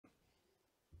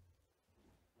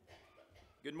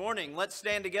Good morning. Let's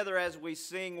stand together as we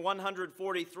sing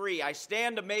 143. I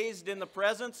stand amazed in the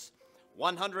presence.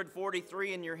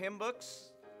 143 in your hymn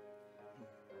books.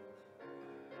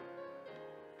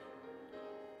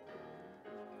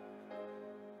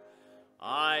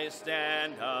 I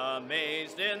stand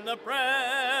amazed in the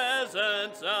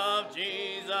presence of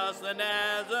Jesus the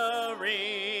Nazarene,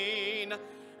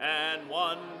 and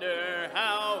wonder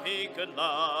how he could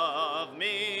love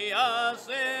me, a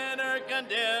sinner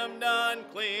condemned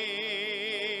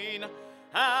unclean.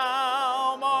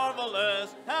 How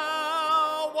marvelous,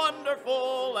 how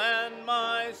wonderful, and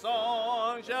my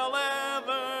song shall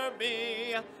ever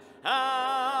be.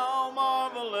 How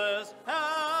marvelous,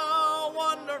 how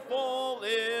wonderful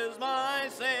is my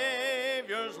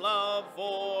Savior's love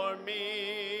for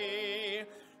me.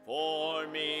 For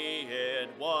me it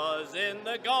was in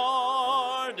the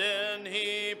garden,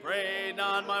 he prayed,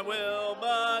 not my will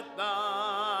but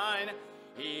thine.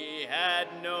 He had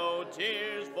no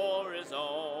tears for his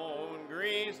own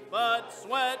griefs, but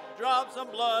sweat drops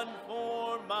of blood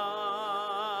for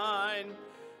mine.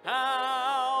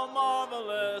 How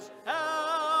marvelous,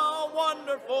 how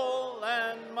wonderful,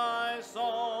 and my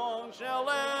song shall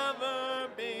ever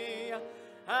be.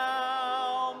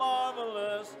 How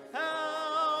marvelous,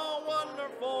 how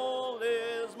wonderful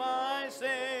is my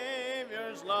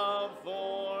Savior's love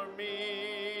for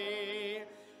me.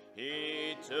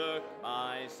 He took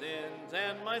my sins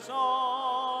and my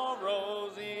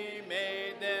sorrows, he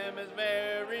made them his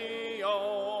very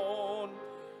own.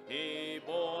 He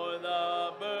bore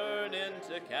the burden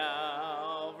to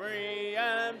Calvary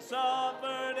and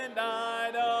suffered and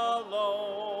died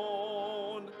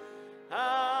alone.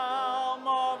 How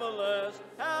marvelous,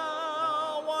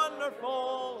 how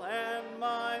wonderful, and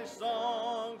my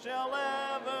song shall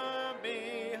ever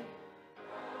be.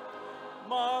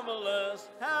 Marvelous,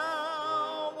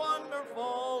 how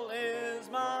wonderful is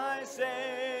my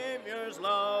Savior's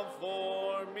love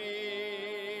for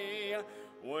me.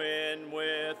 When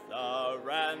with a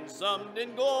ransomed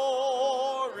in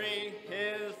glory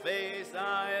his face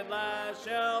I at last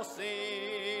shall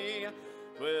see,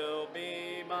 'twill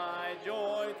be my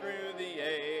joy through the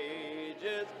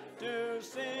ages to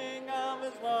sing of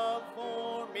his love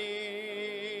for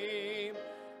me.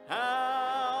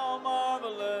 How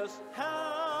marvelous,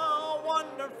 how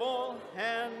wonderful,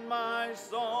 and my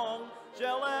song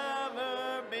shall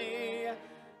ever be.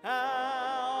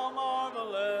 How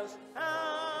marvelous,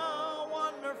 how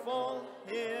wonderful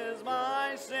is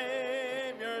my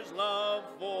Savior's love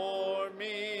for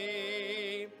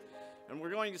me. And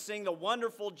we're going to sing the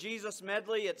Wonderful Jesus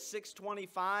medley at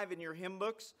 625 in your hymn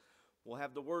books. We'll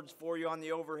have the words for you on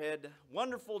the overhead.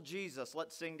 Wonderful Jesus,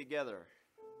 let's sing together.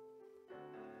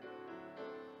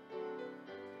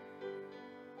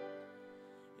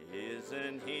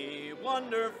 Isn't he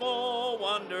wonderful,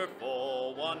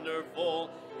 wonderful, wonderful?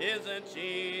 Isn't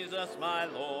Jesus my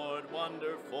Lord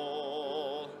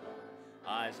wonderful?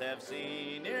 Eyes have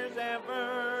seen, ears have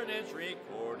heard, it's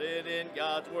recorded in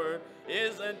God's word.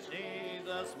 Isn't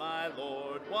Jesus my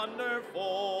Lord wonderful?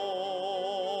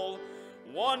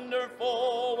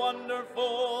 Wonderful,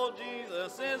 wonderful,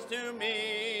 Jesus is to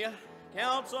me.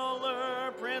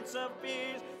 Counselor, Prince of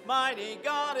Peace, mighty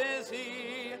God is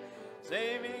he.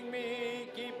 Saving me,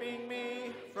 keeping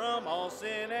me from all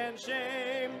sin and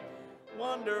shame.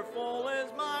 Wonderful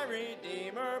is my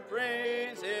Redeemer,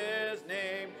 praise his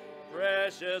name.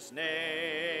 Precious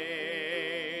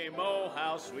name, oh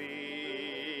how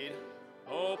sweet,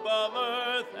 hope of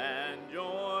earth and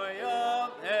joy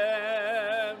of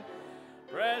heaven.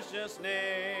 Precious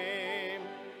name,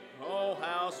 oh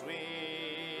how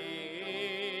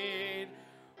sweet,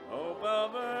 hope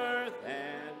of earth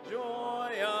and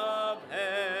joy of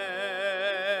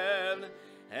heaven.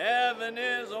 Heaven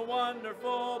is a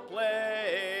wonderful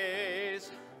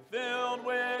place, filled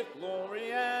with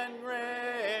glory and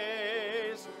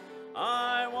grace.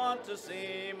 I want to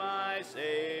see my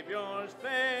Savior's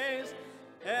face.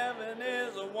 Heaven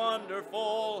is a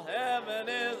wonderful, heaven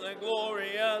is a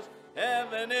glorious,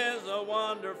 heaven is a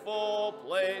wonderful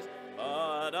place.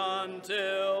 But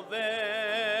until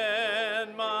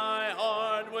then, my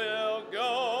heart will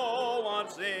go on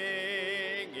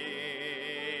singing.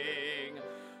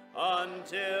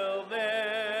 Until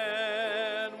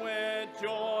then, with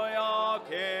joy I'll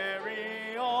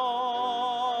carry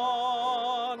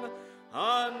on.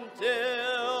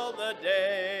 Until the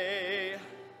day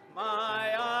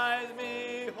my eyes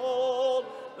behold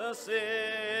the city.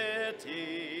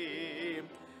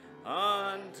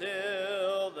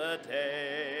 Until the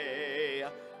day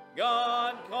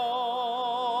God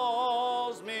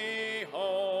calls me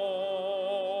home.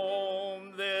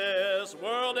 This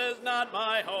world world is not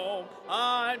my home.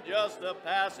 I'm just a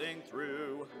passing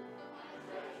through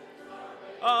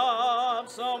of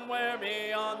somewhere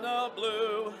beyond the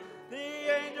blue. The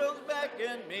angels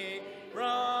beckon me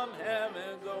from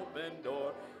heaven's open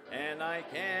door, and I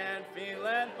can't feel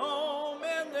at home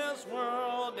in this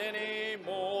world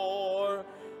anymore.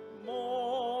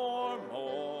 More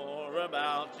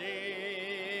about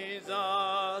Jesus.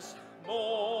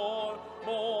 More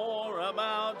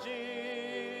about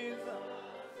Jesus.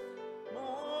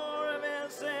 More of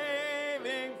his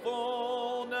saving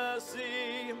fullness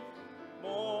see.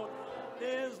 More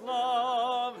his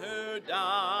love who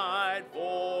died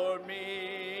for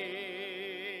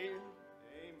me.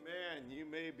 Amen. You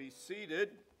may be seated.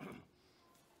 I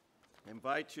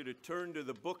invite you to turn to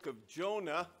the book of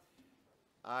Jonah.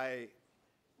 I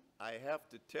have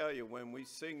to tell you, when we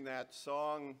sing that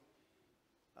song,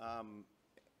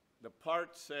 the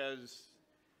part says,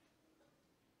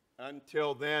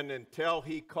 until then, until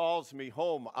he calls me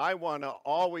home. I want to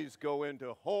always go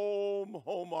into home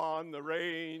on the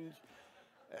range.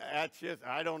 That's just,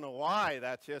 I don't know why,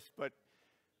 that's just, but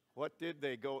what did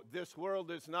they go? This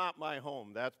world is not my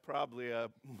home. That's probably a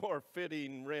more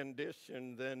fitting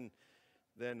rendition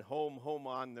than home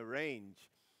on the range.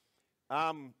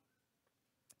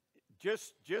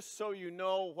 Just so you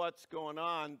know what's going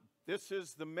on, this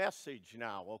is the message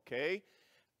now, okay?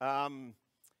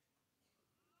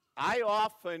 I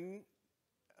often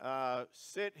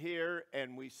sit here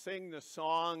and we sing the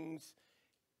songs,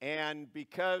 and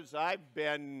because I've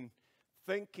been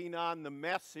thinking on the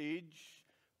message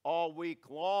all week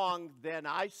long, then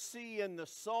I see in the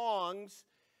songs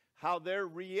how they're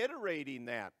reiterating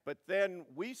that. But then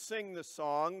we sing the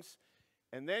songs,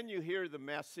 and then you hear the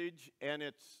message, and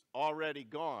it's already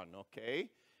gone, okay?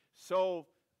 So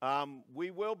we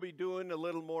will be doing a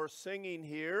little more singing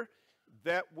here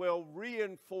that will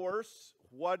reinforce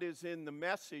what is in the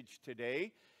message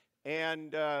today.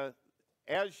 And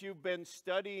as you've been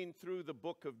studying through the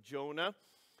book of Jonah,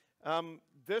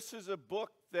 this is a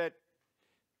book that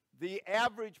the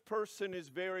average person is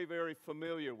very, very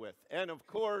familiar with. And of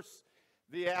course,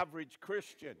 the average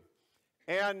Christian.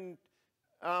 And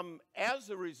as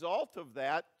a result of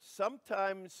that,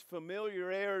 sometimes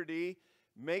familiarity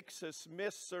makes us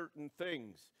miss certain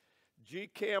things. G.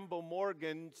 Campbell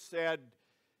Morgan said,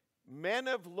 men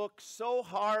have looked so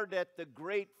hard at the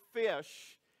great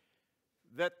fish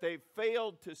that they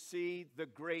failed to see the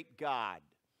great God.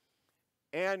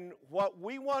 And what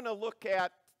we want to look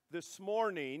at this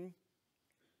morning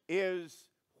is,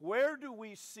 where do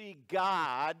we see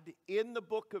God in the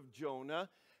book of Jonah,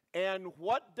 and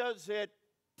what does it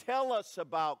tell us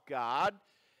about God,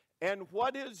 and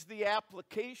what is the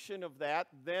application of that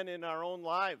then in our own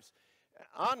lives?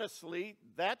 Honestly,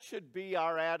 that should be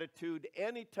our attitude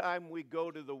anytime we go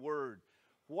to the Word.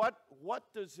 What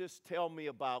does this tell me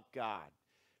about God?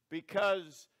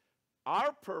 Because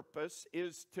our purpose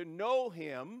is to know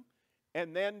Him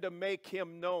and then to make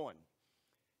Him known.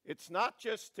 It's not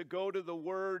just to go to the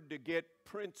Word to get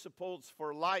principles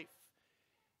for life.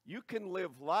 You can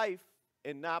live life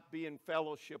and not be in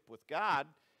fellowship with God,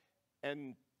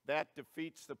 and that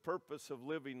defeats the purpose of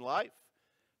living life.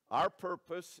 Our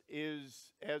purpose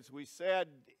is, as we said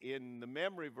in the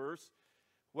memory verse,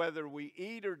 whether we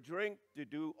eat or drink, to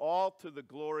do all to the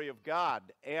glory of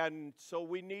God. And so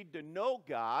we need to know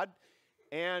God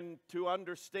and to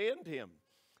understand Him.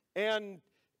 And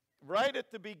right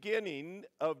at the beginning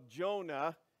of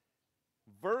Jonah,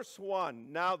 verse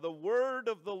 1, now the word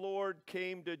of the Lord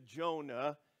came to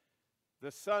Jonah,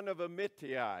 the son of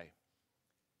Amittai.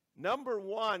 Number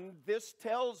one, this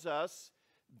tells us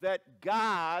that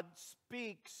God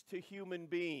speaks to human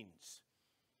beings.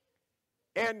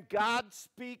 And God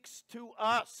speaks to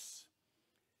us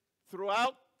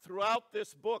throughout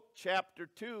this book, chapter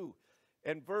 2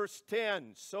 and verse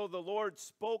 10. So the Lord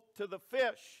spoke to the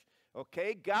fish.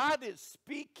 Okay, God is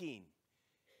speaking.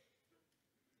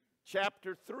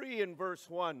 Chapter 3 and verse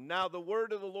 1. Now the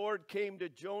word of the Lord came to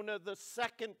Jonah the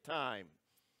second time.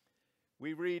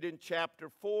 We read in chapter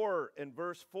 4 and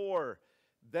verse 4.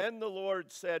 Then the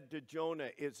Lord said to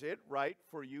Jonah, is it right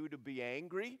for you to be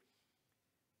angry?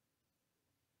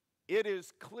 It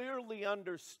is clearly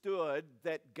understood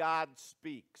that God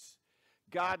speaks.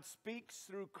 God speaks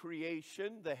through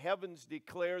creation. The heavens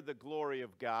declare the glory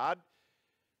of God.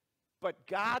 But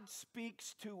God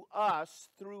speaks to us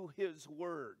through His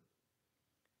Word.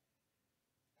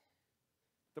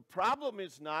 The problem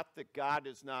is not that God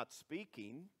is not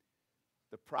speaking.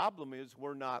 The problem is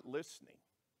we're not listening.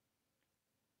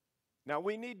 Now,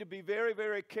 we need to be very,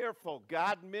 very careful.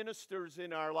 God ministers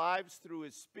in our lives through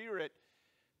His Spirit,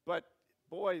 but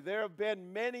Boy, there have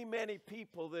been many, many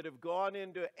people that have gone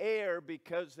into error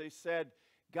because they said,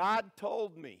 God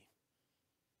told me.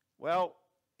 Well,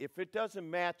 if it doesn't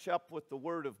match up with the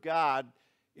Word of God,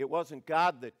 it wasn't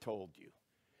God that told you.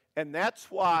 And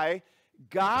that's why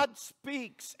God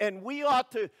speaks, and we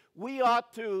ought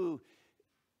to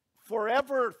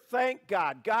forever thank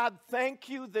God. God, thank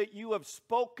you that you have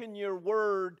spoken your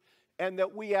word and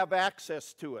that we have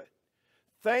access to it.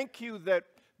 Thank you that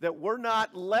we're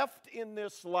not left in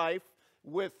this life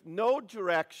with no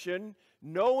direction,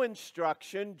 no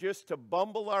instruction, just to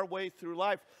bumble our way through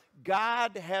life.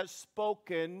 God has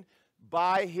spoken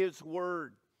by his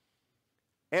word.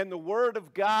 And the word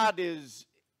of God is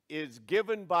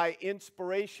given by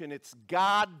inspiration. It's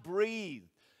God-breathed.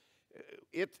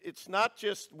 It's not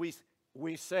just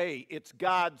we say it's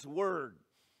God's word.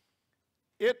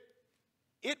 It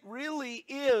really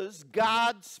is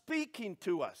God speaking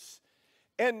to us.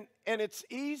 And it's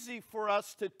easy for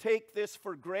us to take this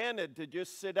for granted, to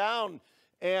just sit down,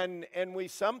 and we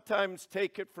sometimes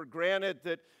take it for granted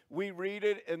that we read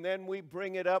it and then we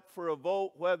bring it up for a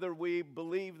vote whether we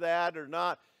believe that or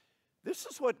not. This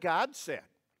is what God said.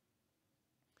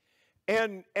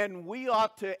 And we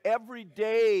ought to every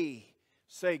day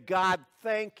say, God,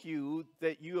 thank you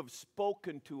that you have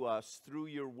spoken to us through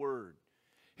your word.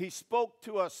 He spoke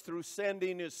to us through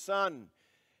sending his son.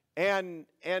 And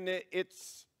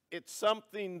it's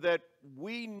something that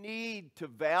we need to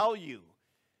value.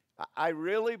 I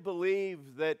really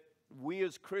believe that we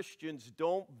as Christians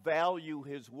don't value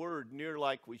his word near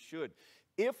like we should.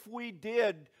 If we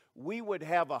did, we would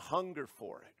have a hunger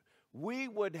for it. We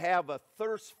would have a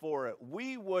thirst for it.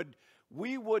 We would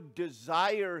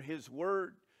desire his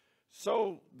word.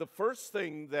 So the first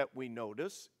thing that we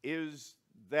notice is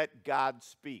that God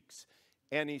speaks,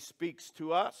 and he speaks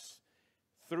to us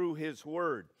through his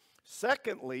word.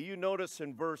 Secondly, you notice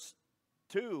in verse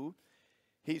 2,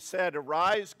 he said,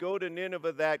 "Arise, go to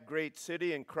Nineveh, that great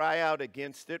city, and cry out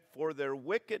against it, for their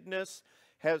wickedness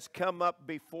has come up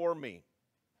before me."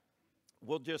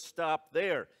 We'll just stop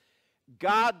there.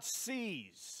 God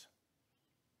sees.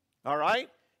 All right?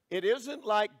 It isn't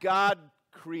like God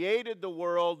created the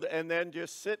world and then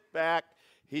just sit back.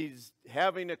 He's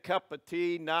having a cup of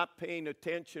tea, not paying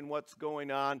attention what's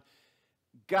going on.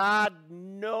 God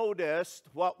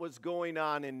noticed what was going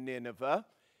on in Nineveh.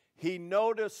 He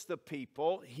noticed the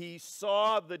people. He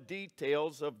saw the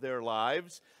details of their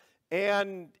lives.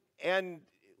 And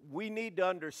we need to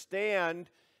understand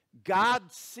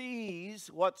God sees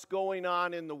what's going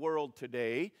on in the world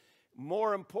today.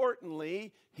 More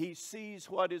importantly, he sees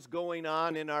what is going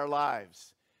on in our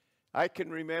lives. I can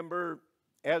remember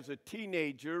as a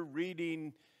teenager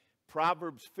reading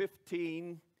Proverbs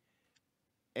 15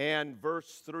 and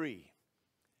verse 3.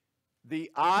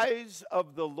 "The eyes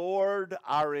of the Lord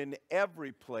are in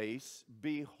every place,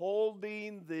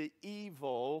 beholding the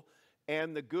evil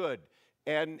and the good."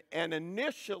 And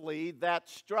initially that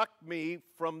struck me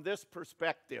from this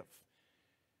perspective.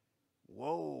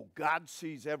 Whoa, God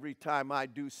sees every time I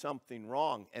do something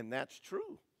wrong, and that's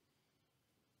true.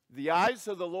 The eyes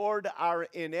of the Lord are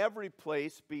in every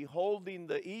place, beholding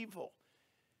the evil.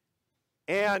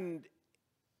 And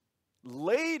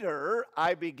later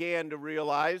I began to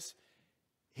realize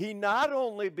he not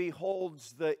only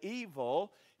beholds the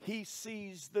evil, he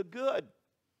sees the good.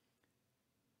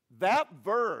 That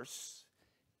verse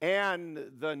and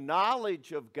the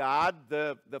knowledge of God,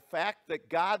 the fact that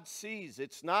God sees,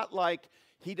 it's not like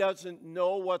he doesn't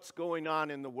know what's going on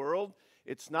in the world.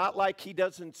 It's not like he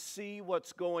doesn't see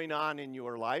what's going on in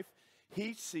your life.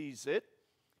 He sees it,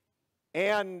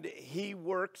 and he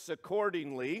works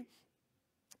accordingly.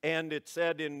 And it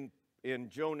said in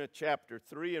Jonah chapter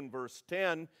 3 and verse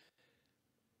 10,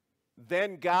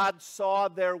 "Then God saw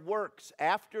their works."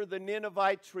 After the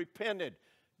Ninevites repented,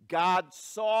 God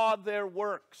saw their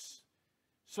works.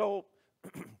 So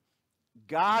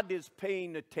God is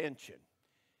paying attention.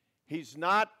 He's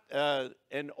not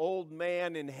an old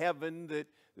man in heaven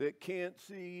that can't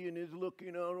see and is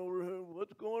looking out over here.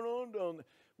 What's going on down there?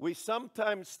 We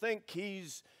sometimes think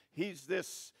he's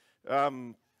this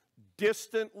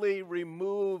distantly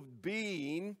removed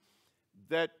being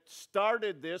that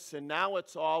started this and now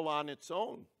it's all on its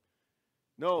own.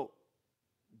 No,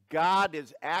 God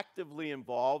is actively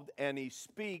involved, and he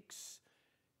speaks,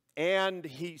 and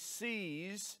he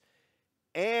sees,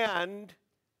 and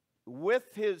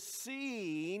with his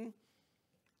seeing,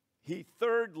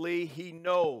 he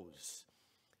knows.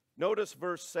 Notice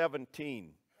verse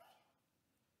 17.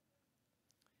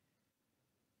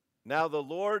 "Now the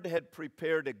Lord had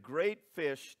prepared a great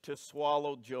fish to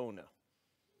swallow Jonah."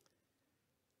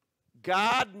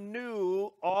 God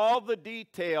knew all the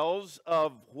details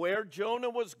of where Jonah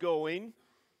was going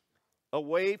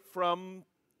away from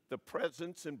the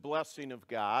presence and blessing of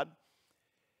God.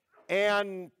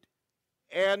 And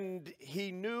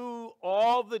he knew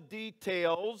all the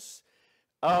details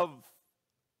of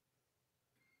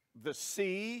the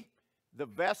sea, the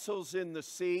vessels in the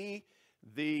sea,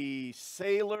 the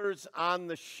sailors on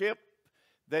the ship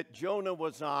that Jonah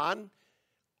was on,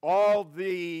 all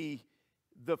the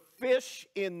fish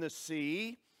in the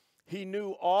sea. He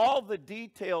knew all the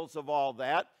details of all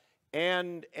that,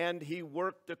 and he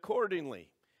worked accordingly.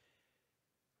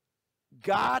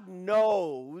 God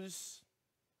knows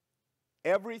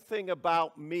everything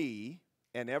about me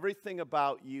and everything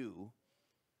about you,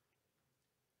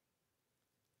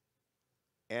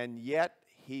 and yet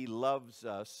he loves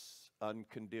us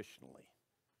unconditionally.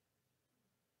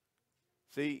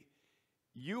 See,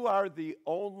 you are the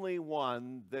only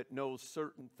one that knows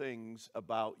certain things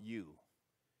about you.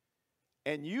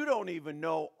 And you don't even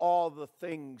know all the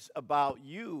things about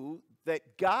you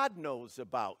that God knows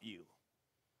about you.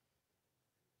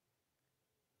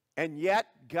 And yet,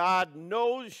 God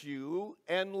knows you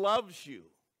and loves you.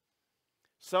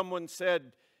 Someone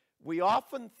said, we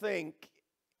often think,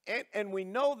 and we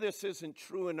know this isn't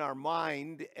true in our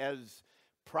mind as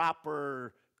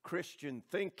proper Christian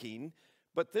thinking,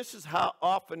 but this is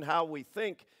often how we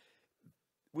think.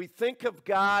 We think of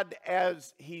God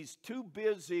as he's too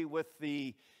busy with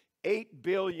the 8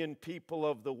 billion people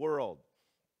of the world.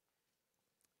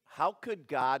 How could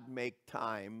God make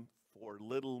time for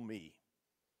little me?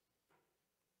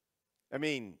 I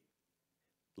mean,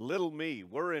 little me,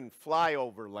 we're in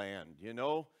flyover land, you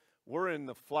know. We're in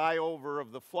the flyover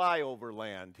of the flyover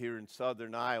land here in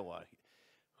southern Iowa.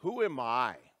 Who am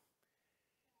I?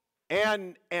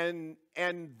 And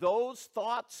those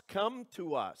thoughts come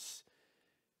to us.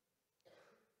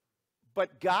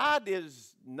 But God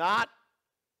is not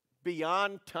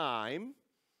beyond time.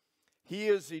 He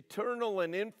is eternal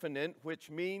and infinite, which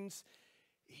means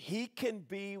he can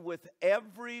be with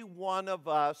every one of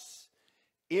us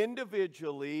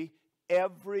individually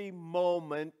every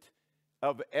moment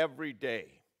of every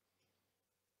day.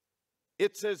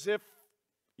 It's as if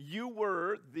you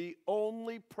were the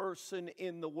only person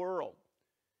in the world.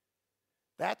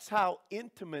 That's how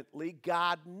intimately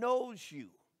God knows you.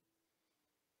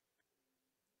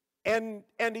 And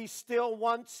he still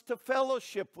wants to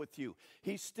fellowship with you.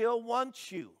 He still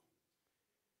wants you.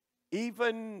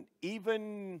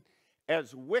 Even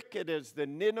as wicked as the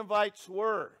Ninevites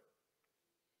were,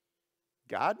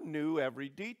 God knew every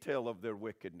detail of their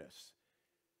wickedness.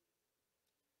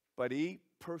 But he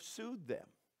pursued them.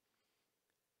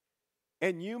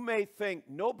 And you may think,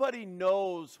 nobody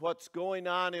knows what's going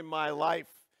on in my life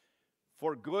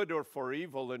for good or for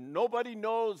evil, and nobody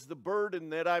knows the burden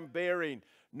that I'm bearing.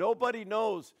 Nobody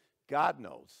knows. God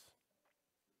knows.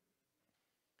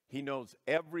 He knows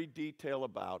every detail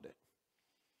about it.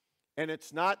 And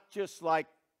it's not just like,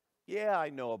 yeah, I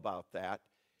know about that.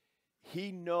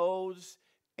 He knows,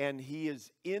 and he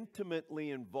is intimately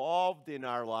involved in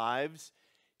our lives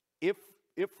if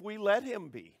we let him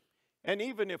be. And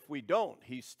even if we don't,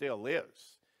 he still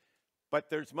is. But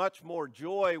there's much more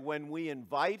joy when we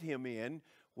invite him in,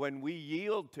 when we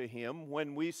yield to him,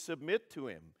 when we submit to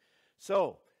him.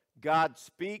 So, God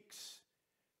speaks,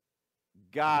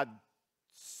 God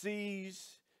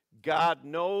sees, God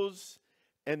knows,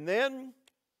 and then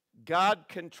God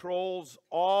controls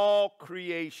all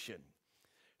creation.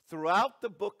 Throughout the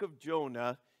book of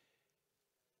Jonah,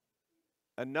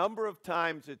 a number of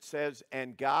times it says,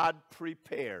 and God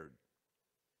prepared.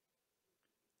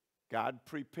 God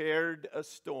prepared a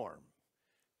storm.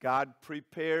 God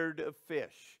prepared a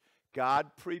fish.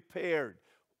 God prepared.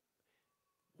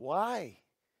 Why?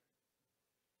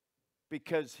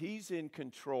 Because he's in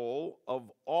control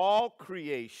of all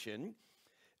creation,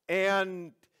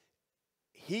 and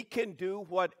he can do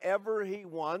whatever he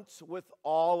wants with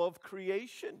all of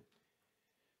creation.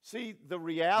 See, the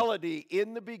reality,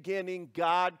 in the beginning,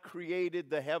 God created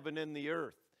the heaven and the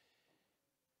earth.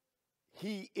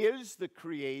 He is the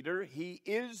creator, he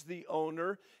is the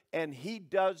owner, and he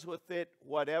does with it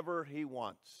whatever he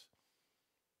wants.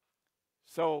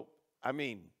 So, I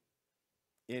mean,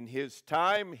 in his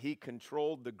time, he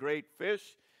controlled the great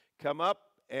fish come up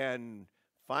and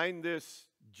find this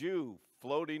Jew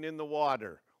floating in the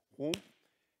water.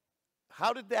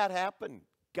 How did that happen?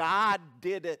 God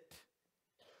did it.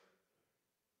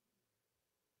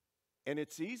 And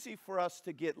it's easy for us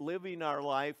to get living our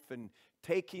life and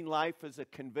taking life as a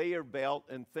conveyor belt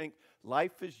and think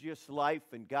life is just life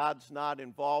and God's not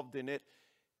involved in it.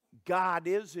 God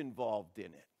is involved in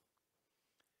it.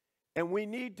 And we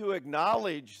need to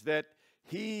acknowledge that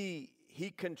he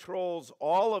controls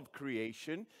all of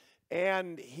creation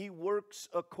and he works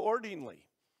accordingly.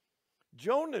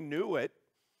 Jonah knew it.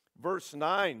 Verse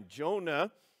 9,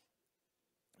 Jonah,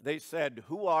 they said,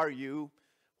 "Who are you?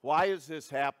 Why is this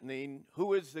happening?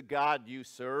 Who is the God you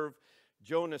serve?"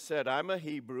 Jonah said, "I'm a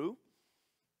Hebrew,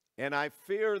 and I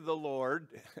fear the Lord."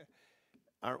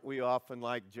 Aren't we often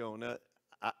like Jonah?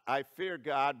 I fear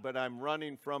God, but I'm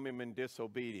running from him in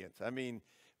disobedience. I mean,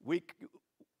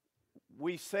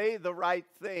 we say the right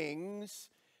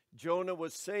things. Jonah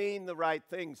was saying the right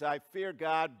things. I fear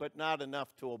God, but not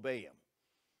enough to obey him.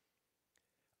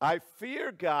 I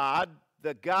fear God,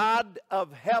 the God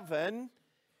of heaven,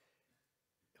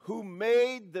 who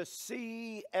made the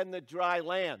sea and the dry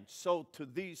land. So to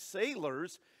these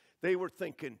sailors, they were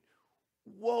thinking,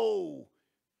 whoa,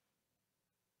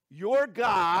 your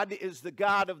God is the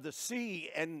God of the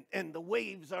sea, and the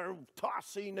waves are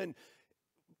tossing, and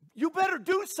you better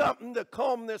do something to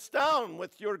calm this down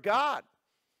with your God.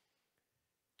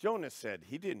 Jonah said,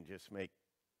 he didn't just make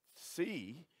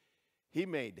sea. He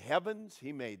made heavens,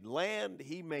 he made land,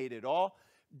 he made it all.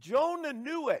 Jonah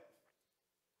knew it.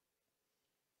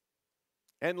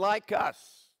 And like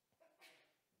us,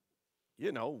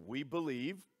 we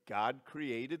believe God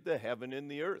created the heaven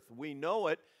and the earth. We know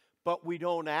it, but we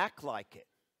don't act like it.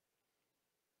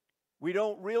 We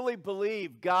don't really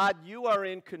believe, God, you are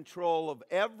in control of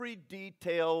every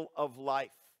detail of life.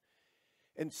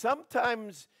 And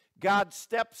sometimes God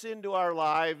steps into our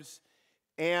lives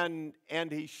and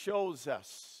he shows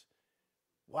us,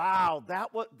 wow,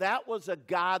 that was a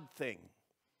God thing.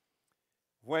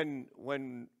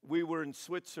 When we were in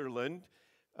Switzerland,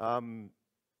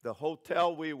 the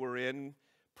hotel we were in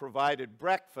provided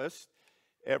breakfast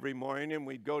every morning, and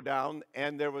we'd go down,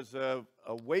 and there was a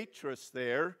waitress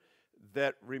there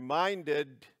that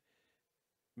reminded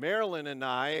Marilyn and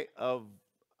I of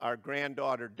our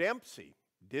granddaughter Dempsey.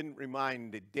 Didn't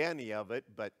remind Denny of it,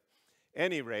 but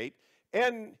any rate.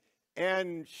 And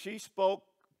she spoke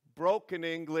broken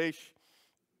English,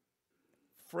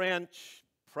 French,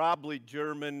 probably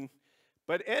German.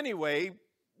 But anyway,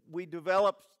 we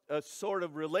developed a sort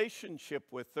of relationship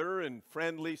with her and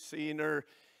friendly, seeing her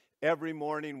every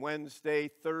morning, Wednesday,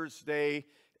 Thursday,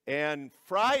 and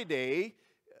Friday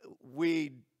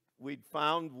we'd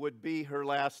found would be her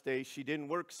last day. She didn't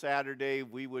work Saturday.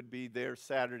 We would be there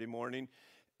Saturday morning.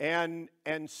 And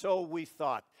so we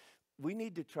thought, we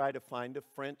need to try to find a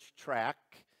French track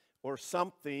or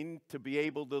something to be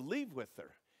able to leave with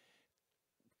her.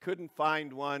 Couldn't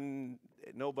find one.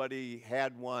 Nobody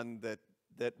had one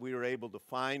that we were able to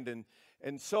find.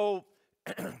 And so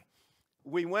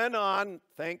we went on,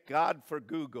 thank God for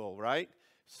Google, right?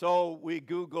 So we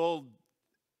Googled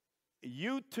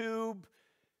YouTube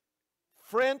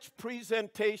French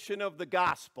presentation of the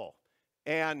gospel.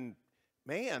 And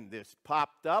man, this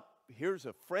popped up. Here's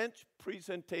a French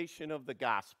presentation of the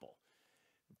gospel.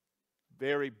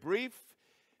 Very brief.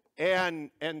 And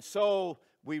so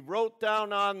we wrote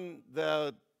down on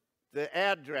the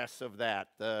address of that,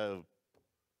 the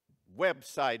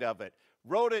website of it.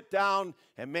 Wrote it down,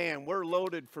 and man, we're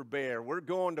loaded for bear. We're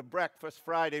going to breakfast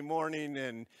Friday morning,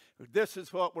 and this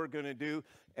is what we're going to do.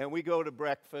 And we go to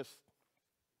breakfast,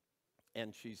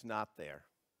 and she's not there.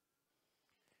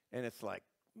 And it's like,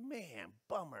 man,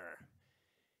 bummer.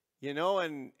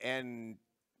 And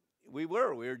we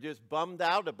were just bummed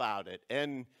out about it.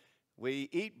 And we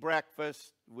eat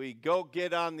breakfast. We go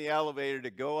get on the elevator to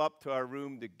go up to our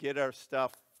room to get our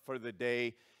stuff for the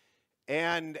day.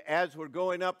 And as we're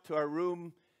going up to our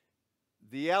room,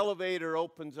 the elevator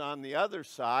opens on the other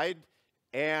side,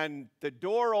 and the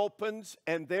door opens,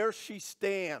 and there she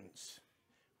stands,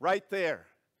 right there.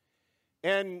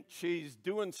 And she's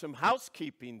doing some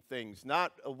housekeeping things,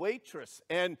 not a waitress.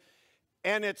 And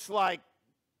it's like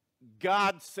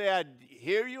God said,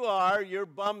 here you are, you're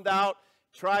bummed out,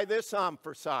 try this on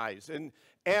for size.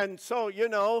 And so,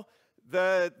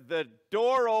 the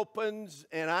door opens,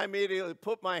 and I immediately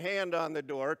put my hand on the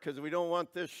door because we don't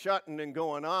want this shutting and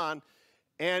going on.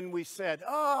 And we said,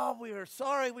 oh, we are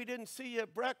sorry we didn't see you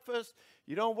at breakfast.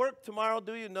 You don't work tomorrow,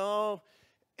 do you? No.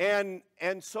 And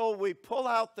so we pull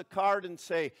out the card and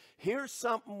say, here's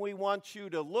something we want you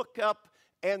to look up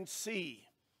and see.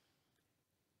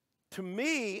 To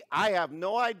me, I have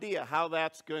no idea how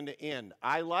that's going to end.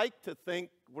 I like to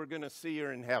think we're going to see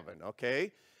her in heaven,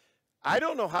 okay? I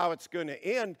don't know how it's going to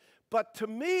end, but to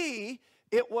me,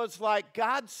 it was like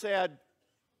God said,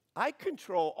 I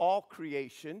control all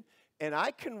creation, and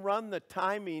I can run the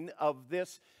timing of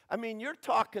this. I mean, you're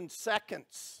talking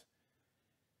seconds,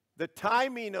 the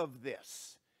timing of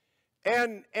this.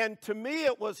 And to me,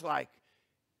 it was like,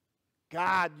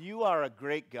 God, you are a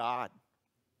great God,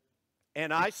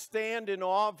 and I stand in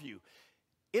awe of you.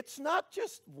 It's not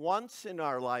just once in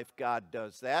our life God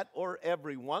does that, or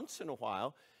every once in a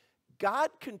while. God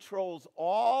controls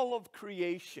all of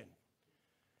creation.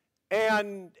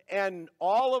 And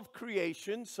all of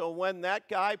creation, so when that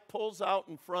guy pulls out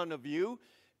in front of you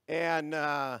and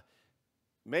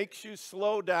makes you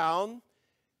slow down,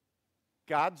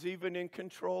 God's even in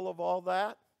control of all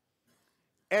that.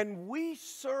 And we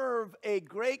serve a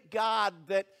great God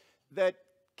that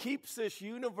keeps this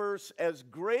universe as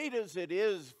great as it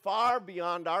is, far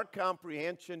beyond our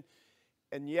comprehension,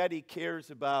 and yet he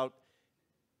cares about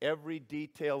every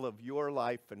detail of your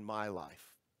life and my life.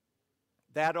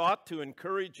 That ought to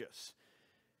encourage us.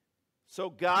 So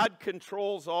God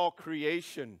controls all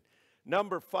creation.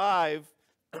 Number 5,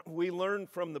 we learn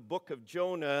from the book of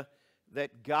Jonah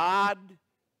that God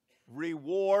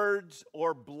rewards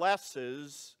or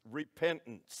blesses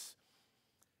repentance.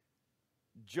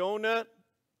 Jonah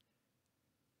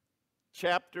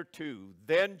chapter 2.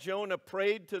 Then Jonah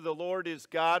prayed to the Lord his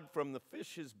God from the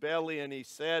fish's belly, and he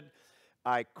said,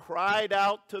 I cried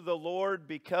out to the Lord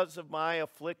because of my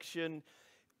affliction,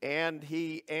 and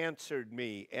he answered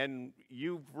me. And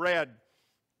you've read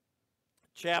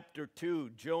chapter 2,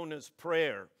 Jonah's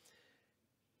prayer.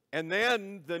 And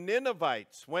then the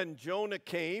Ninevites, when Jonah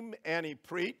came and he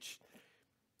preached,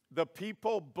 the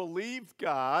people believed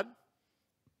God.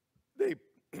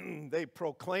 They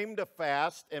proclaimed a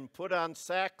fast and put on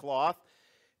sackcloth.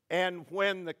 And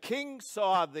when the king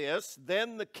saw this,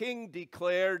 then the king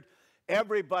declared,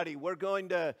 everybody, we're going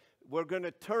to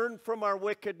turn from our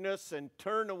wickedness and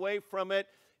turn away from it.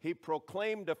 He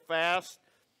proclaimed a fast,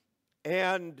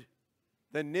 and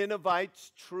the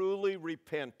Ninevites truly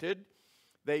repented.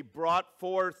 They brought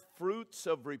forth fruits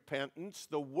of repentance,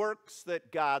 the works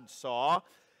that God saw.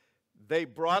 They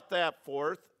brought that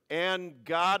forth, and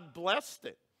God blessed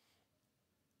it.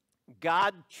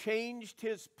 God changed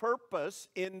his purpose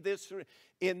in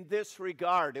this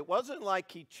regard. It wasn't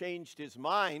like he changed his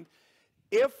mind.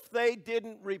 If they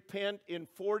didn't repent in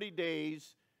 40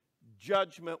 days,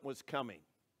 judgment was coming.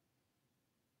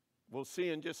 We'll see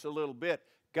in just a little bit.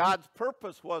 God's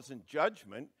purpose wasn't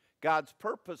judgment. God's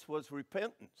purpose was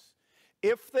repentance.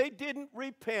 If they didn't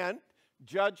repent,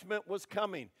 judgment was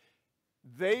coming.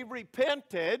 They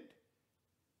repented,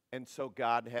 and so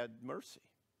God had mercy.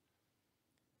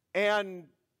 And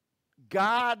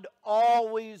God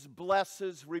always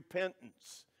blesses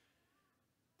repentance.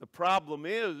 The problem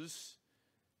is,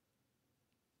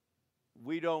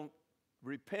 we don't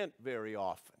repent very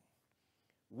often.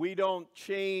 We don't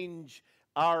change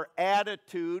our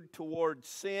attitude toward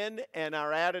sin and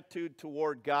our attitude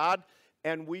toward God,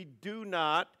 and we do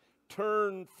not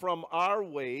turn from our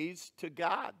ways to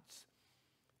God's.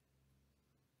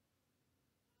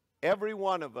 Every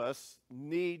one of us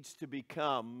needs to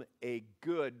become a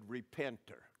good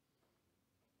repenter.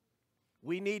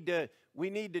 We need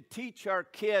to teach our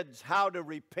kids how to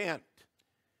repent.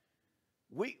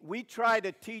 We try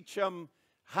to teach them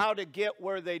how to get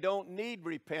where they don't need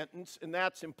repentance, and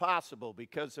that's impossible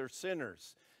because they're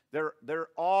sinners. They're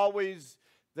always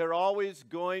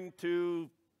going to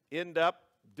end up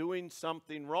doing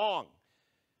something wrong.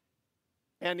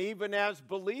 And even as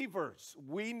believers,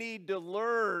 we need to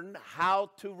learn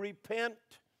how to repent.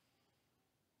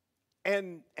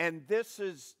 And this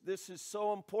is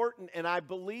so important. And I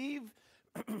believe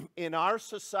in our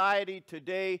society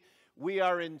today, we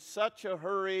are in such a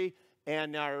hurry,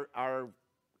 and our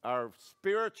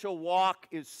spiritual walk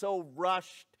is so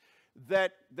rushed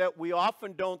that we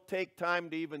often don't take time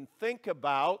to even think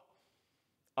about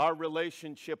our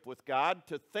relationship with God,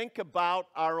 to think about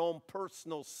our own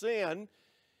personal sin,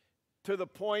 to the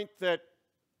point that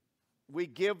we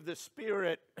give the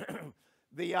Spirit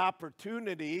the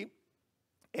opportunity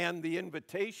and the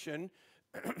invitation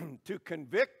to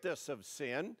convict us of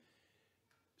sin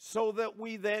so that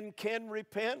we then can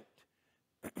repent.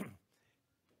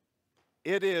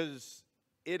 It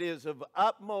is of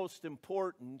utmost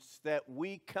importance that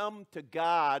we come to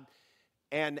God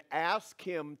and ask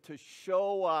Him to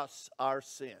show us our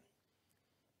sin.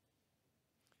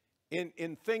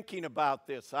 In thinking about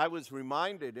this, I was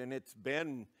reminded, and it's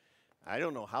been, I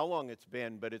don't know how long it's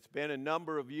been, but it's been a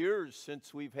number of years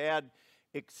since we've had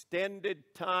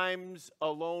extended times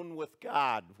alone with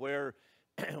God, where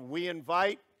we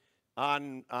invite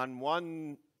on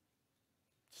one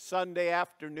Sunday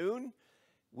afternoon,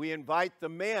 we invite the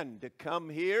men to come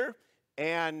here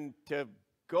and to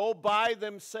go by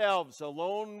themselves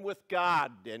alone with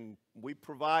God, and we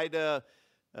provide a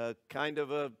kind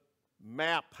of a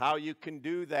map how you can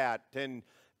do that, and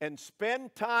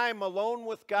spend time alone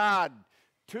with God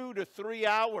 2 to 3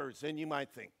 hours. And you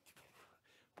might think,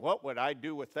 what would I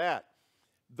do with that?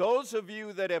 Those of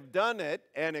you that have done it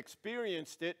and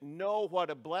experienced it know what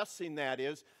a blessing that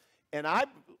is. And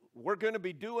we're going to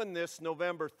be doing this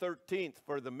November 13th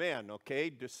for the men, okay?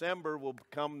 December will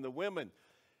become the women.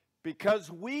 Because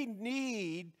we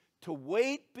need to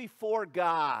wait before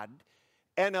God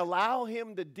and allow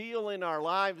Him to deal in our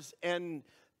lives. And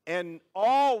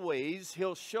always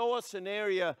He'll show us an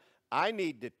area, I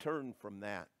need to turn from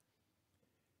that.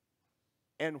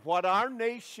 And what our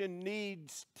nation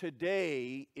needs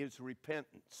today is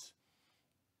repentance.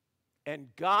 And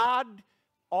God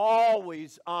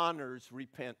always honors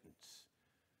repentance.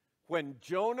 When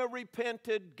Jonah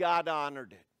repented, God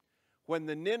honored it. When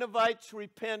the Ninevites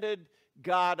repented,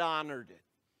 God honored it.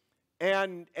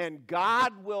 And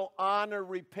God will honor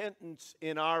repentance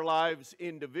in our lives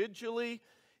individually,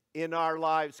 in our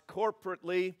lives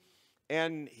corporately,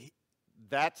 and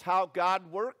that's how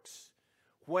God works.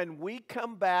 When we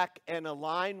come back and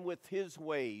align with His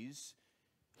ways,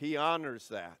 He honors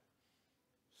that.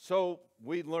 So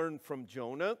we learn from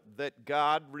Jonah that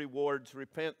God rewards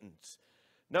repentance.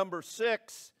 Number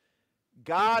 6,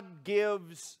 God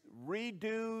gives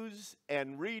redos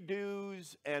and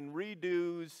redos and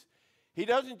redos. He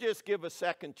doesn't just give a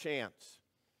second chance.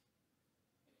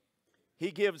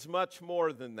 He gives much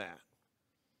more than that.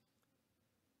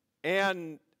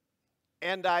 And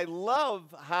I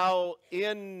love how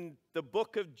in the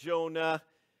book of Jonah,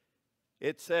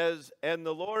 it says, and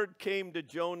the Lord came to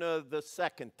Jonah the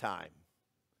second time.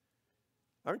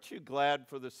 Aren't you glad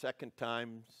for the second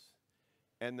times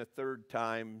and the third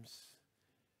times?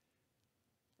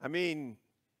 I mean,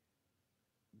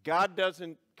 God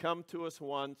doesn't come to us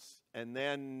once and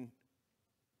then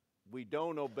we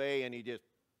don't obey and He just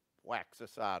whacks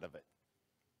us out of it.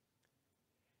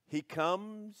 He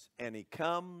comes and He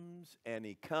comes and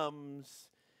He comes.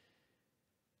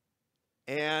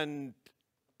 And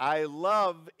I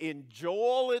love in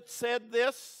Joel it said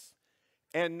this,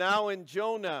 and now in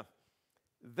Jonah,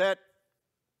 that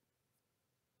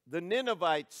the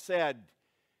Ninevites said,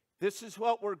 this is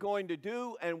what we're going to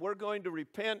do, and we're going to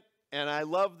repent. And I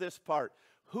love this part.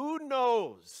 Who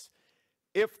knows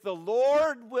if the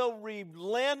Lord will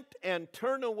relent and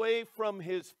turn away from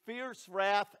His fierce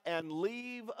wrath and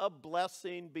leave a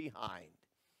blessing behind?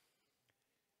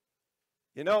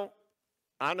 You know,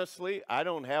 honestly, I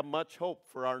don't have much hope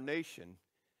for our nation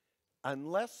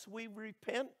unless we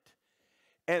repent.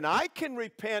 And I can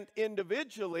repent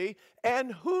individually,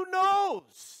 and who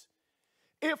knows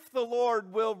if the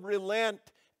Lord will relent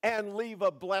and leave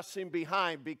a blessing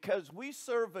behind, because we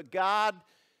serve a God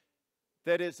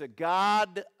that is a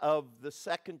God of the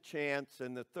second chance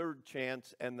and the third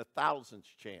chance and the thousandth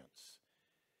chance.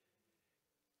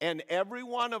 And every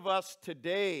one of us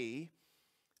today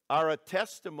are a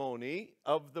testimony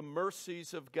of the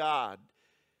mercies of God.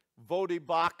 Vodi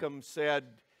Bakum said,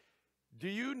 do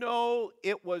you know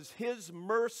it was His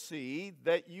mercy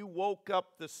that you woke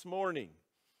up this morning?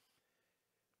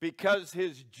 Because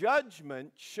His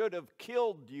judgment should have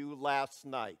killed you last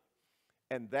night.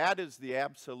 And that is the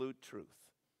absolute truth.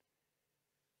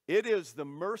 It is the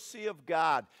mercy of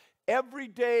God. Every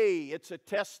day it's a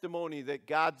testimony that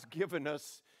God's given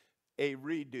us a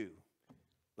redo.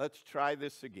 Let's try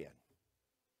this again.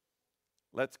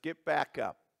 Let's get back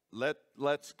up.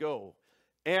 Let's go.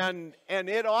 And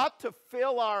it ought to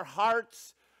fill our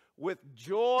hearts with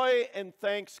joy and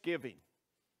thanksgiving.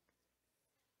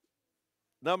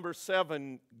 Number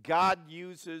 7, God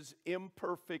uses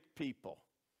imperfect people.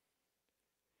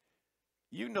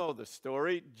 You know the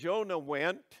story. Jonah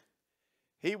went.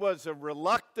 He was a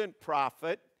reluctant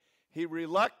prophet. He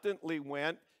reluctantly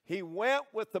went. He went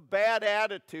with a bad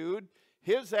attitude.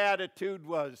 His attitude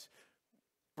was,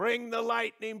 bring the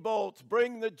lightning bolts,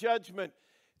 bring the judgment.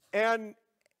 And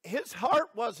his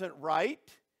heart wasn't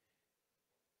right.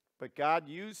 But God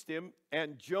used him.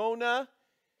 And Jonah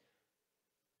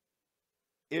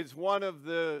is one of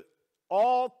the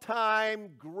all-time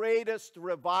greatest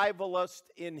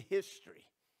revivalists in history.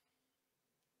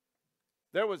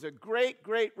 There was a great,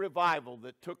 great revival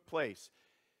that took place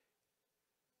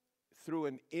through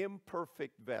an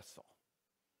imperfect vessel.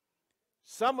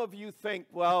 Some of you think,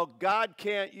 well, God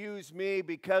can't use me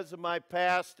because of my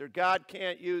past, or God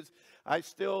can't use, I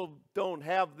still don't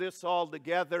have this all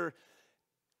together.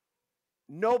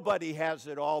 Nobody has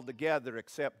it all together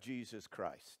except Jesus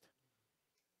Christ.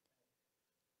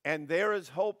 And there is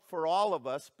hope for all of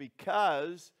us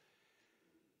because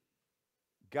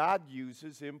God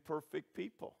uses imperfect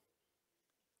people.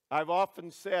 I've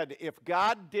often said, if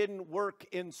God didn't work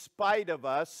in spite of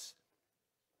us,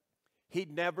 He'd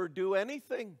never do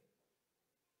anything.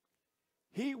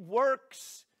 He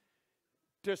works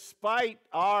despite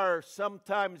our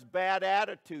sometimes bad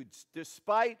attitudes,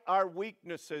 despite our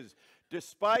weaknesses,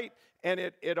 and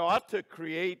it ought to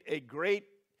create a great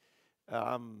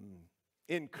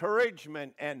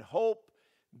encouragement and hope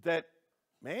that,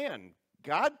 man,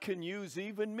 God can use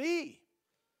even me.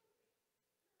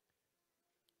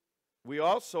 We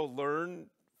also learn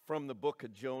from the book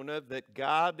of Jonah that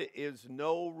God is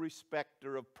no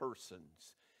respecter of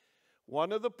persons.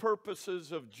 One of the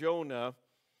purposes of Jonah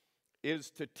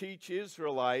is to teach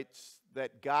Israelites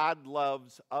that God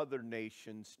loves other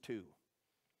nations too.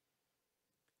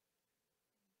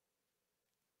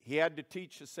 He had to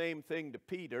teach the same thing to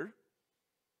Peter.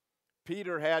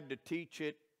 Peter had to teach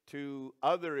it to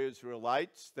other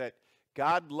Israelites that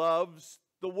God loves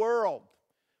the world.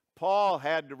 Paul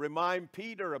had to remind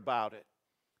Peter about it.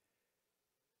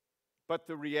 But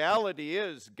the reality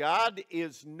is, God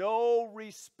is no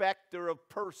respecter of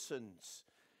persons.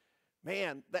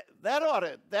 Man, that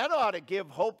ought to give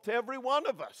hope to every one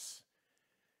of us.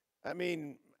 I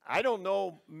mean, I don't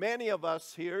know many of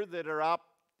us here that are up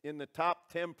in the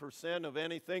top 10% of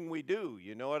anything we do.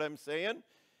 You know what I'm saying?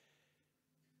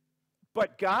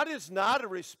 But God is not a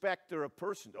respecter of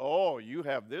persons. Oh, you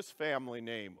have this family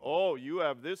name. Oh, you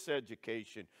have this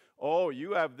education. Oh,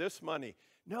 you have this money.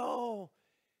 No.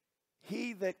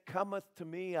 He that cometh to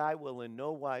me, I will in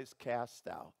no wise cast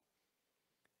out.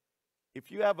 If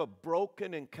you have a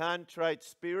broken and contrite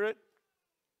spirit,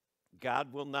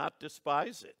 God will not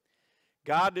despise it.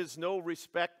 God is no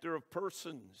respecter of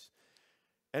persons.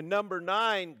 And number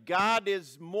 9, God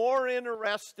is more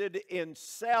interested in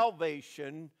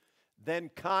salvation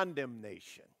than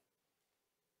condemnation.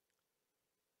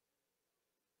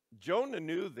 Jonah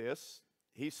knew this.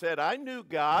 He said, I knew,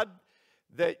 God,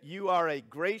 that you are a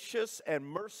gracious and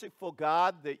merciful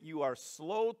God, that you are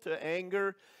slow to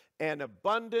anger and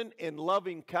abundant in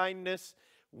loving kindness,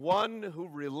 one who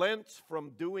relents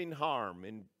from doing harm,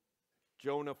 in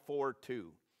Jonah 4:2.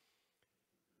 Do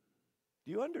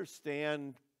you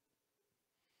understand?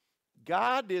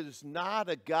 God is not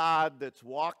a God that's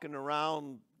walking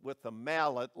around with a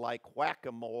mallet like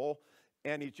whack-a-mole,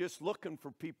 and he's just looking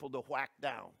for people to whack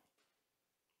down.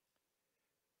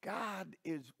 God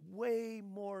is way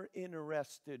more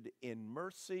interested in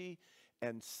mercy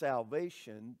and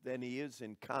salvation than he is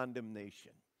in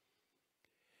condemnation.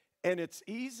 And it's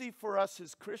easy for us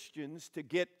as Christians to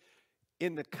get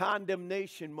in the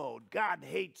condemnation mode. God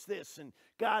hates this and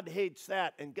God hates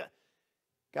that, and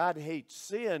God hates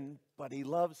sin, but he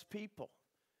loves people.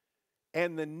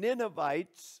 And the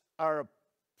Ninevites are a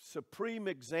supreme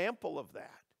example of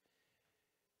that.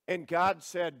 And God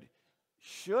said,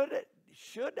 should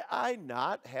I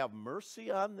not have mercy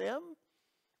on them?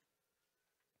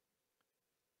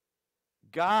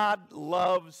 God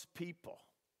loves people.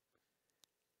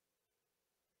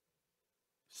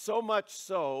 So much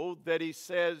so that he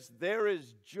says there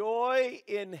is joy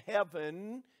in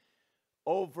heaven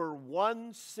over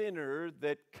one sinner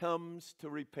that comes to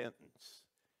repentance.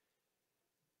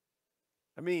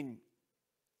 I mean,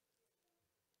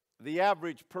 the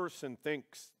average person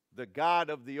thinks the God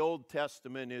of the Old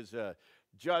Testament is a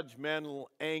judgmental,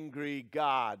 angry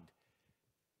God.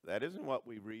 That isn't what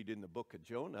we read in the book of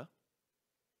Jonah.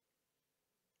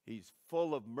 He's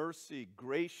full of mercy,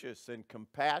 gracious, and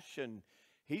compassion.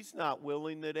 He's not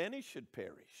willing that any should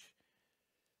perish.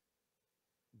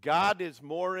 God is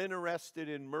more interested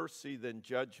in mercy than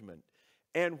judgment.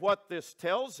 And what this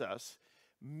tells us,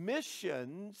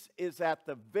 missions is at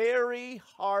the very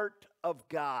heart of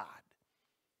God.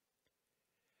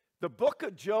 The book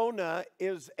of Jonah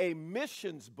is a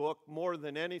missions book more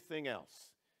than anything else.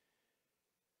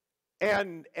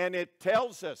 And it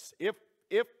tells us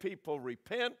if people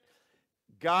repent,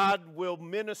 God will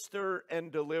minister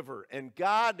and deliver. And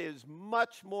God is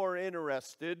much more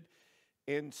interested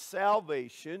in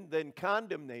salvation than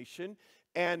condemnation.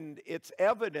 And it's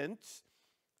evidence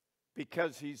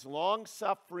because he's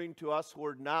long-suffering to us.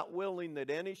 We're not willing that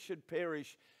any should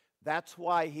perish. That's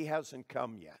why he hasn't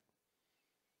come yet.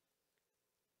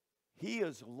 He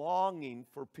is longing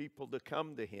for people to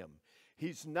come to him.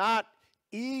 He's not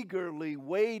eagerly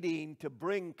waiting to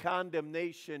bring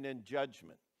condemnation and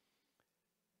judgment.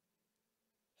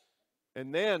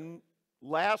 And then,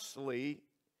 lastly,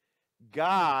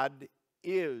 God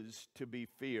is to be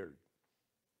feared.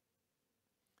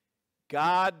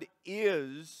 God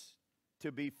is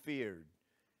to be feared.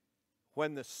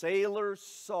 When the sailors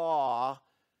saw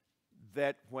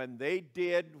that when they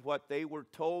did what they were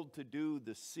told to do,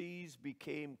 the seas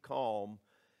became calm,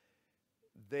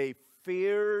 they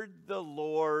feared the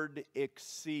Lord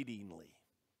exceedingly.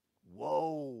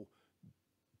 Whoa,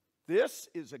 this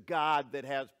is a God that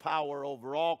has power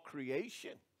over all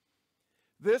creation.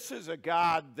 This is a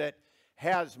God that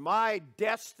has my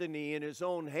destiny in his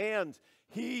own hands.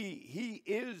 He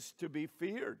is to be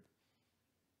feared.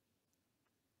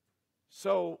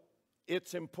 So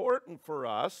it's important for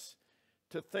us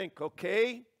to think,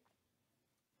 okay,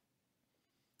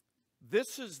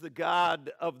 this is the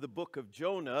God of the book of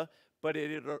Jonah, but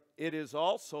it is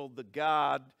also the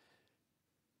God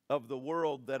of the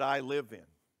world that I live in.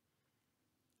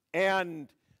 And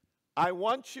I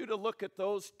want you to look at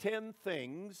those 10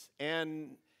 things,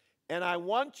 and I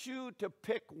want you to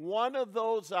pick one of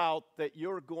those out that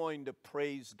you're going to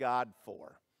praise God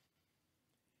for.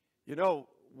 You know,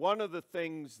 one of the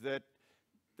things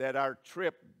that our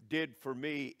trip did for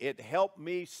me, it helped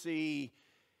me see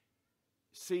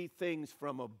things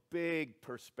from a big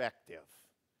perspective.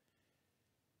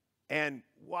 And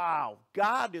wow,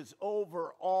 God is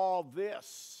over all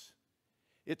this.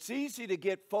 It's easy to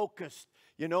get focused.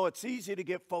 You know, it's easy to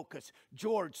get focused.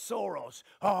 George Soros,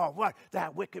 oh, what,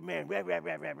 that wicked man, rah, rah,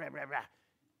 rah, rah, rah, rah, rah.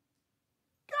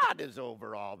 God is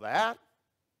over all that.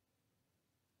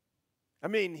 I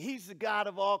mean, he's the God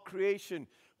of all creation.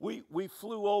 We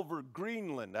flew over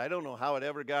Greenland. I don't know how it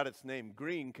ever got its name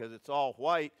green because it's all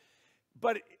white.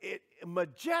 But it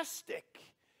majestic.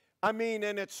 I mean,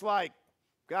 and it's like,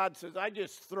 God says, I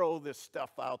just throw this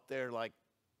stuff out there like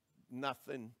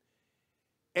nothing.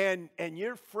 And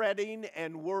you're fretting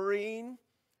and worrying,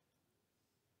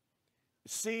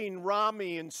 seeing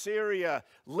Rami in Syria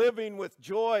living with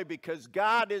joy because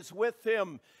God is with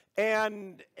him.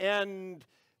 And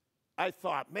I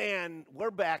thought, man,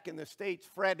 we're back in the States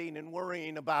fretting and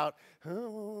worrying about,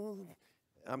 oh,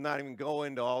 I'm not even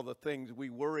going to all the things we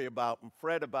worry about and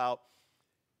fret about.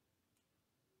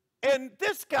 And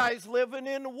this guy's living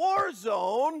in a war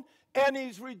zone, and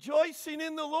he's rejoicing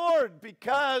in the Lord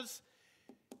because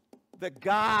the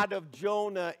God of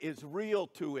Jonah is real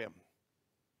to him.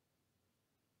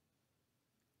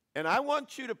 And I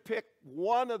want you to pick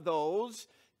one of those,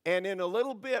 and in a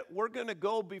little bit, we're going to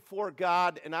go before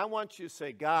God, and I want you to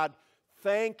say, God,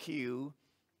 thank you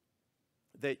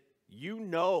that you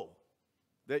know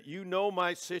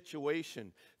my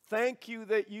situation. Thank you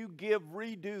that you give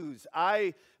redos.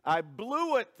 I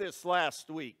blew it this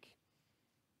last week.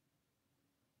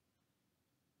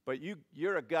 But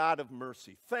you're a God of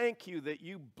mercy. Thank you that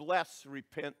you bless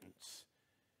repentance.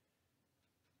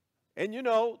 And you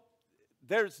know,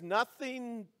 there's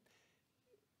nothing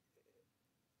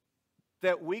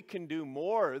that we can do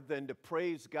more than to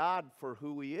praise God for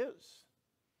who he is.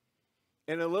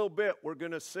 In a little bit, we're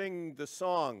going to sing the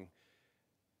song,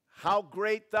 How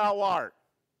Great Thou Art.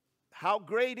 How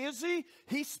great is he?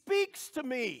 He speaks to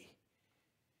me.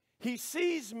 He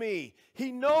sees me.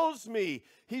 He knows me.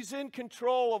 He's in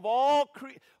control of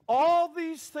all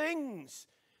these things.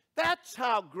 That's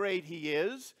how great he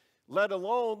is, let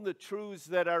alone the truths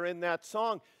that are in that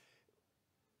song.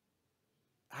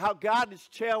 How God is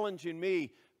challenging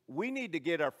me, we need to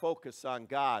get our focus on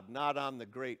God, not on the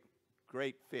great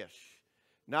fish,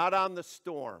 not on the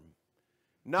storm,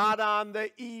 not on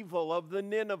the evil of the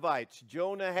Ninevites.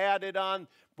 Jonah had it on,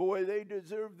 boy, they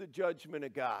deserve the judgment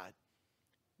of God.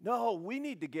 No, we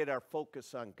need to get our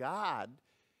focus on God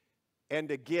and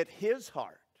to get his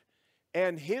heart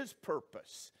and his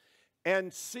purpose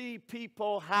and see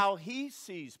people how he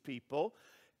sees people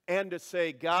and to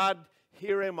say, God,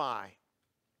 here am I.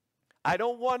 I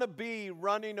don't want to be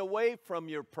running away from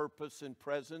your purpose and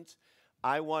presence.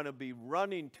 I want to be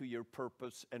running to your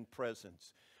purpose and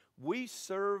presence. We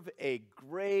serve a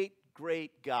great,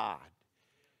 great God.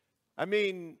 I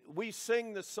mean, we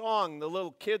sing the song, the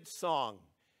little kids' song.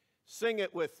 Sing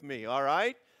it with me, all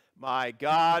right? My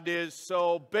God is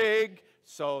so big,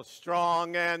 so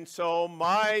strong, and so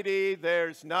mighty.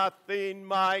 There's nothing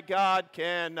my God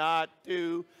cannot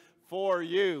do for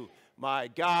you. My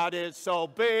God is so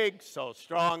big, so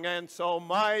strong, and so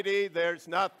mighty. There's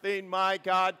nothing my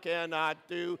God cannot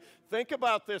do. Think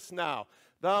about this now.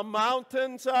 The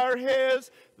mountains are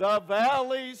his, the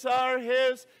valleys are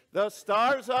his, the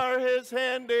stars are his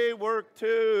handiwork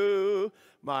too.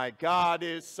 My God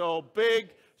is so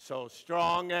big, so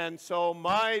strong, and so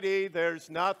mighty. There's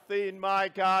nothing my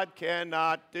God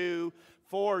cannot do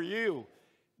for you.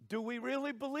 Do we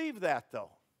really believe that, though?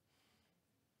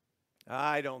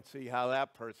 I don't see how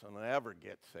that person will ever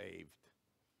get saved.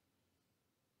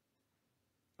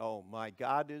 Oh, my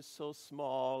God is so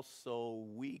small, so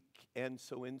weak, and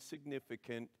so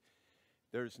insignificant,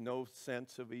 there's no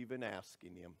sense of even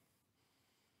asking him.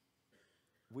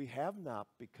 We have not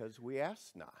because we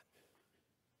ask not.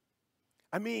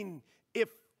 I mean, if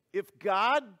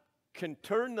God can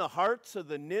turn the hearts of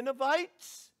the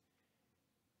Ninevites,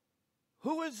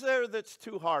 Who is there that's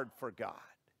too hard for God?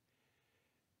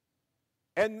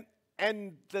 And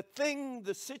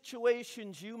the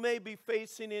situations you may be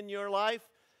facing in your life,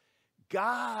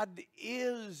 God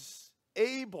is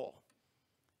able,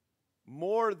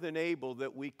 more than able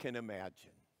that we can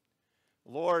imagine.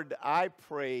 Lord, I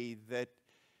pray that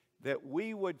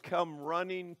we would come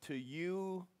running to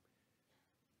you,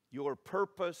 your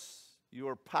purpose,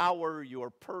 your power, your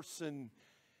person,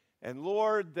 and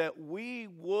Lord, that we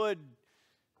would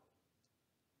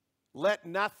let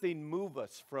nothing move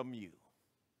us from you.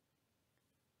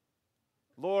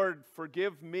 Lord,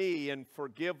 forgive me and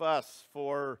forgive us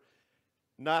for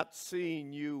not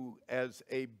seeing you as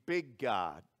a big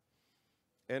God.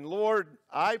 And Lord,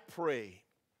 I pray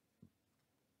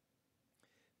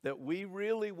that we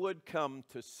really would come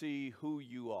to see who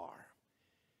you are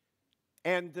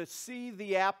and to see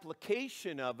the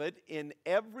application of it in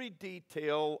every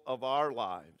detail of our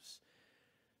lives.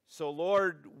 So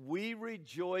Lord, we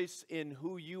rejoice in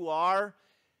who you are.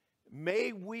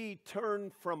 May we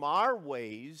turn from our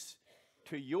ways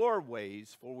to your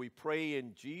ways, for we pray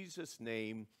in Jesus'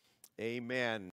 name, amen.